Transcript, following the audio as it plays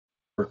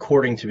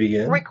Recording to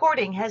begin.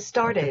 Recording has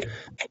started.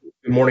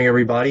 Good morning,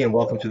 everybody, and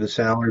welcome to the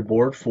Salary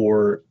Board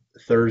for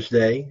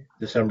Thursday,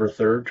 December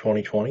 3rd,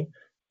 2020.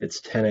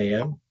 It's 10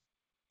 a.m.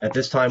 At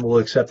this time, we'll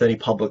accept any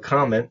public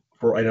comment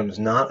for items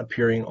not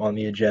appearing on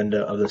the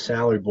agenda of the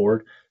Salary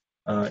Board.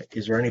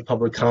 Is there any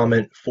public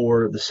comment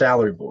for the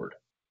Salary Board?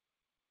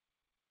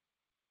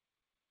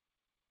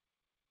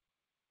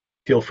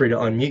 Feel free to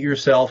unmute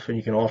yourself, and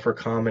you can offer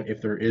comment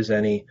if there is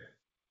any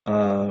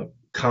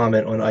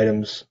comment on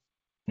items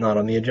not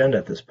on the agenda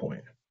at this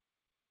point.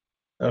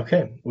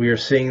 Okay, we are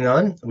seeing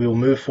none. We will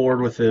move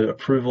forward with the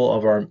approval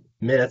of our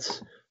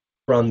minutes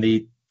from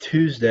the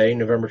Tuesday,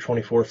 November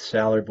 24th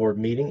Salary Board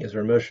meeting. Is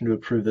there a motion to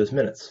approve those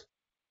minutes?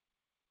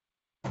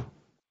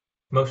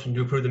 Motion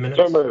to approve the minutes?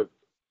 So moved.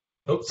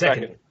 Oh,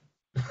 second.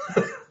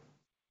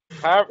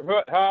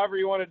 However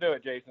you want to do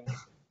it, Jason.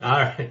 All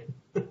right.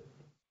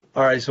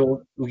 All right,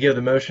 so we'll give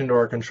the motion to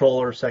our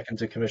controller, second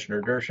to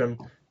Commissioner Dersham.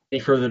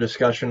 Any further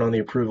discussion on the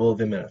approval of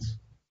the minutes?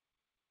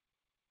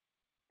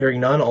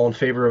 Hearing none, all in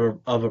favor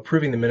of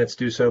approving the minutes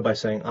do so by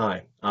saying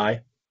aye. Aye.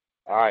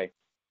 Aye.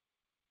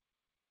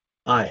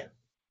 Aye.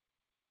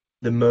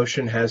 The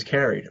motion has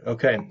carried.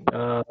 Okay.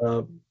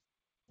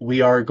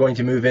 We are going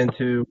to move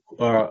into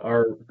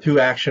our two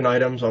action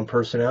items on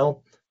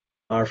personnel.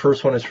 Our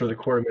first one is for the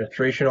Court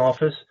Administration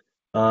Office.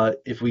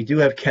 If we do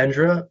have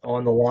Kendra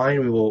on the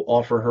line, we will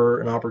offer her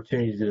an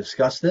opportunity to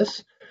discuss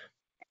this.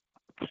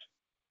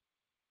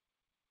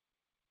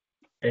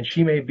 And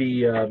she may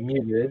be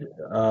muted.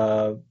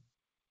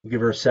 We'll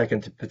give her a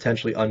second to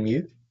potentially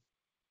unmute.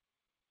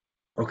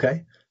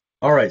 Okay.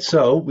 All right.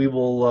 So we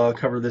will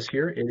cover this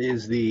here. It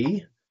is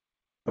the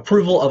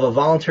approval of a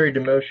voluntary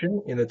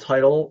demotion in the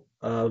title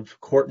of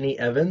Courtney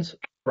Evans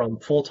from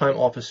full-time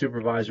office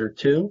supervisor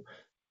 2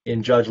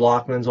 in Judge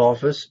Lockman's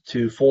office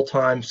to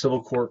full-time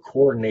civil court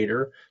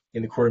coordinator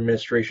in the Court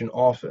Administration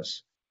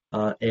Office.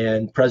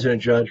 And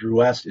President Judge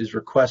Ruest is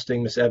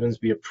requesting Ms. Evans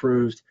be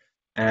approved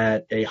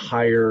at a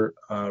higher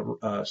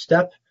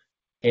step.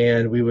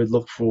 And we would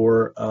look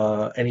for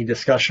any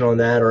discussion on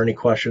that or any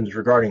questions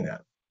regarding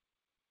that.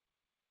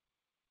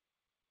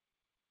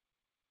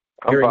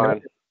 I'm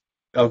fine.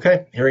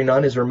 Okay, hearing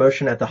none, is there a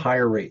motion at the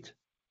higher rate?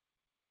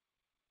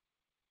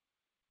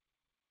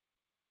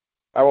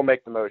 I will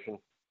make the motion.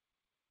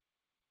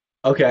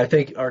 Okay, I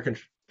think our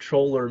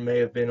controller may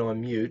have been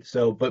on mute.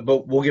 So, but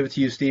we'll give it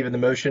to you, Stephen. The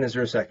motion, is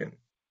there a second?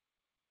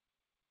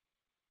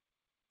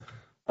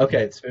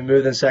 Okay, it's been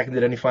moved and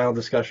seconded. Any final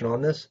discussion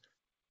on this?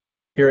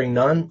 Hearing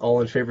none, all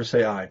in favor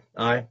say aye.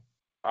 Aye.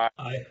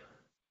 Aye.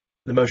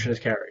 The motion is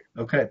carried.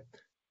 Okay.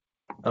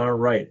 All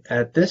right.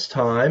 At this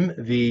time,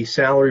 the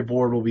Salary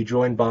Board will be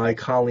joined by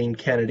Colleen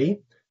Kennedy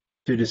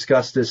to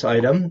discuss this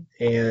item,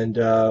 and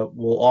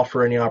we'll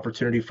offer any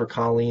opportunity for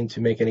Colleen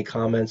to make any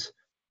comments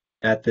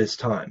at this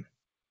time.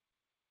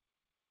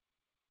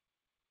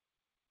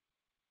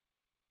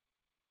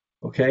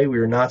 Okay, we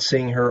are not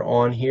seeing her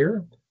on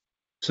here,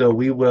 so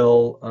we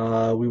will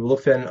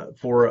look then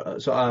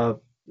for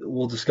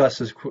we'll discuss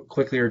this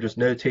quickly or just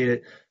notate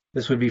it.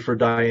 This would be for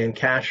Diane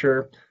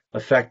Kasher,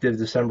 effective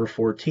December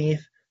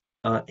 14th,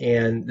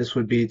 and this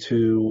would be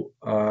to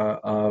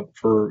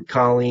for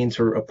Colleen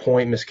to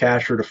appoint Ms.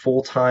 Kasher to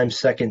full-time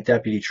second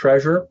deputy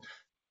treasurer.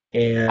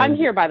 And I'm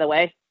here, by the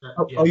way.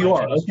 Oh, you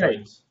are?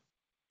 Okay.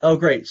 Oh,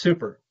 great,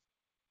 super.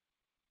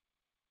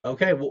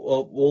 Okay,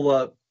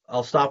 we'll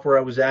I'll stop where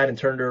I was at and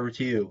turn it over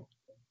to you,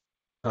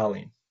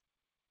 Colleen.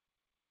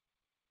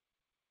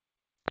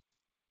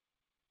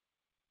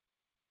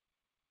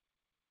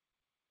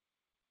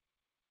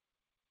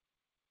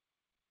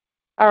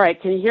 All right,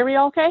 can you hear me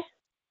okay?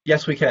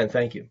 Yes, we can.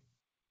 Thank you.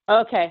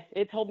 Okay,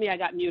 it told me I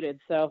got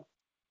muted. So,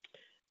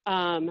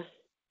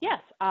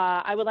 yes,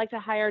 I would like to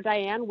hire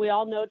Diane. We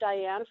all know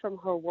Diane from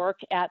her work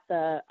at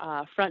the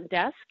front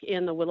desk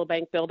in the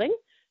Willowbank building.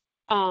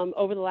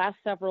 Over the last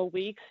several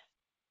weeks,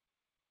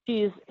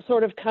 she's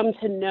sort of come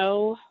to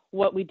know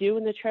what we do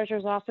in the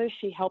treasurer's office.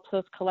 She helps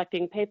us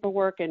collecting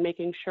paperwork and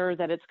making sure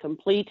that it's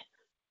complete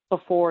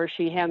before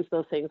she hands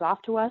those things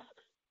off to us.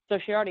 So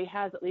she already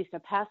has at least a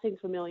passing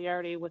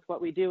familiarity with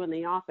what we do in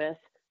the office.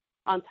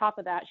 On top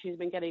of that, she's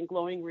been getting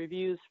glowing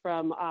reviews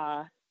from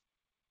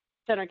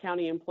Center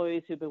County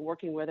employees who've been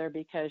working with her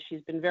because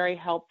she's been very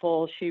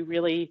helpful. She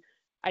really,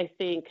 I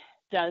think,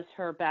 does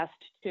her best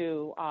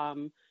to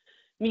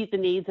meet the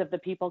needs of the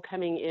people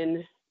coming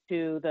in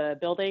to the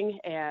building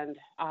and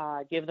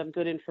give them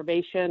good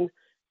information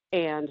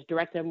and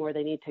direct them where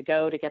they need to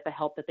go to get the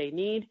help that they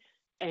need.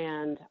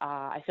 And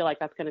I feel like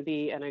that's going to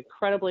be an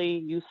incredibly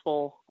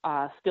useful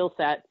skill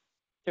set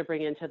to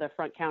bring into the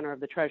front counter of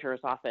the treasurer's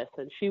office.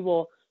 And she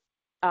will,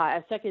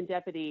 as second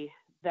deputy,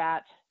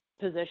 that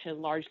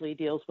position largely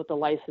deals with the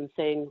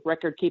licensing,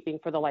 record keeping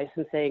for the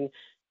licensing,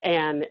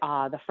 and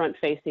the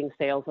front-facing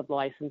sales of the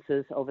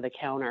licenses over the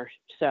counter.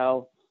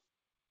 So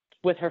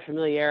with her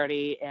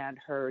familiarity and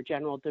her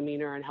general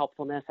demeanor and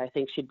helpfulness, I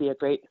think she'd be a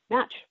great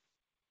match.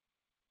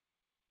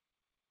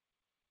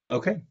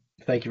 Okay.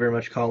 Thank you very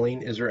much,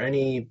 Colleen. Is there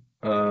any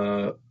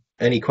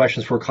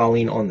questions for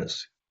Colleen on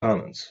this?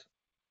 Comments?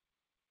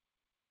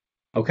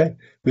 Okay.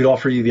 We'd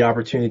offer you the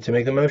opportunity to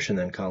make the motion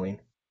then, Colleen.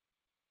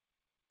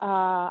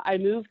 I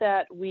move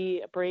that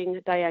we bring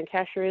Diane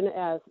Casher in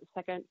as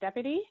second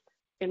deputy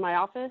in my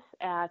office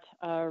at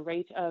a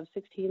rate of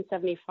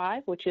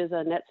 $16.75, which is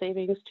a net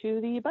savings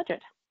to the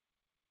budget.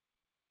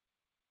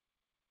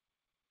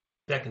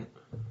 Second.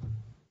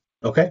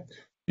 Okay.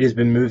 It has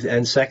been moved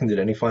and seconded.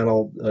 Any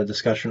final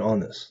discussion on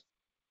this?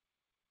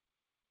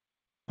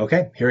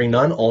 Okay. Hearing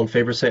none, all in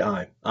favor say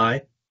aye.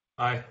 Aye.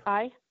 Aye.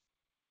 Aye.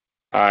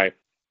 Aye.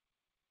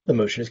 The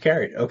motion is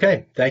carried.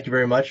 Okay. Thank you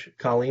very much,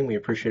 Colleen. We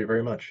appreciate it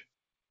very much.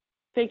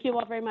 Thank you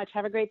all very much.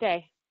 Have a great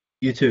day.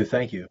 You too.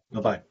 Thank you.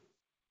 Bye-bye.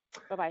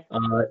 Bye-bye.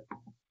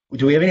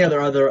 Do we have any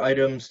other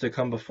items to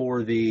come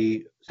before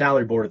the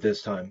salary board at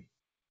this time?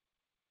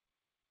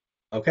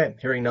 Okay.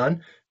 Hearing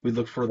none, we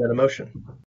look for that motion.